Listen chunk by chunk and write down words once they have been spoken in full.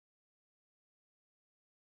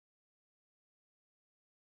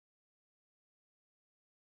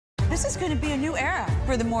This is going to be a new era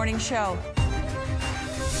for the morning show.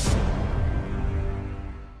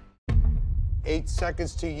 8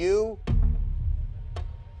 seconds to you.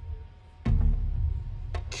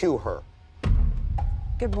 Cue her.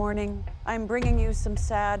 Good morning. I'm bringing you some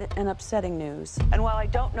sad and upsetting news. And while I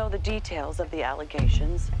don't know the details of the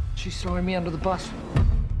allegations, She's throwing me under the bus.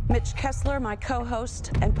 Mitch Kessler, my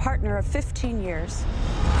co-host and partner of 15 years,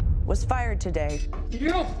 was fired today.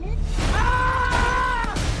 You!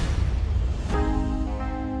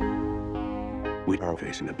 We are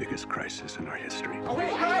facing the biggest crisis in our history.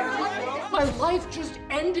 My life just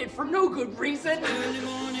ended for no good reason.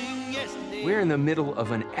 We're in the middle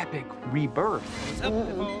of an epic rebirth.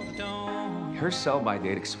 Her sell-by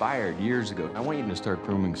date expired years ago. I want you to start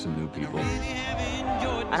grooming some new people.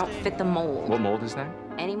 I don't fit the mold. What mold is that?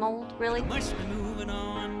 Any mold, really?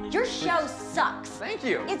 Your show sucks. Thank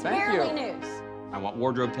you. It's Thank barely you. news. I want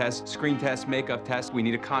wardrobe tests, screen tests, makeup tests. We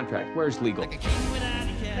need a contract. Where's legal?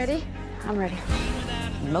 Ready? I'm ready.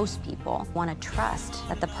 Most people want to trust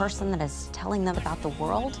that the person that is telling them about the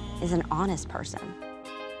world is an honest person.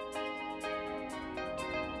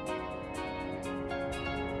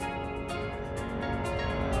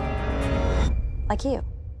 Like you.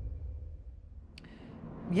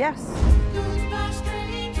 Yes.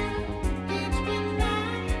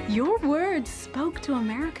 Your words spoke to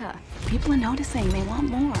America. People are noticing. They want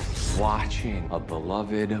more. Watching a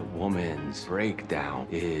beloved woman's breakdown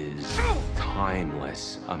is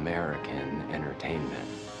timeless American entertainment.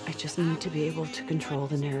 I just need to be able to control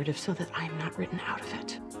the narrative so that I'm not written out of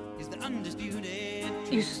it.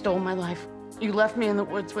 You stole my life. You left me in the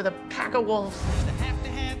woods with a pack of wolves.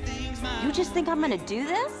 You just think I'm gonna do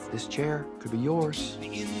this? This chair could be yours.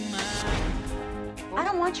 I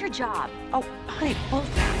don't want your job. Oh, honey, hold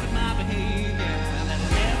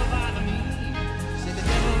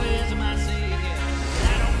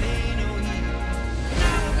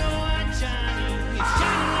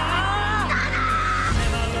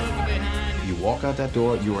You walk out that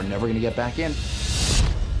door, you are never gonna get back in.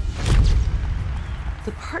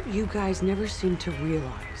 The part you guys never seem to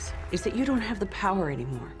realize is that you don't have the power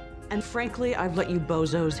anymore. And frankly, I've let you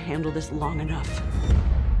bozos handle this long enough.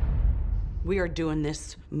 We are doing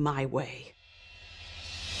this my way.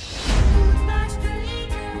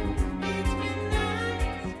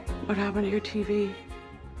 What happened to your TV?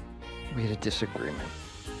 We had a disagreement.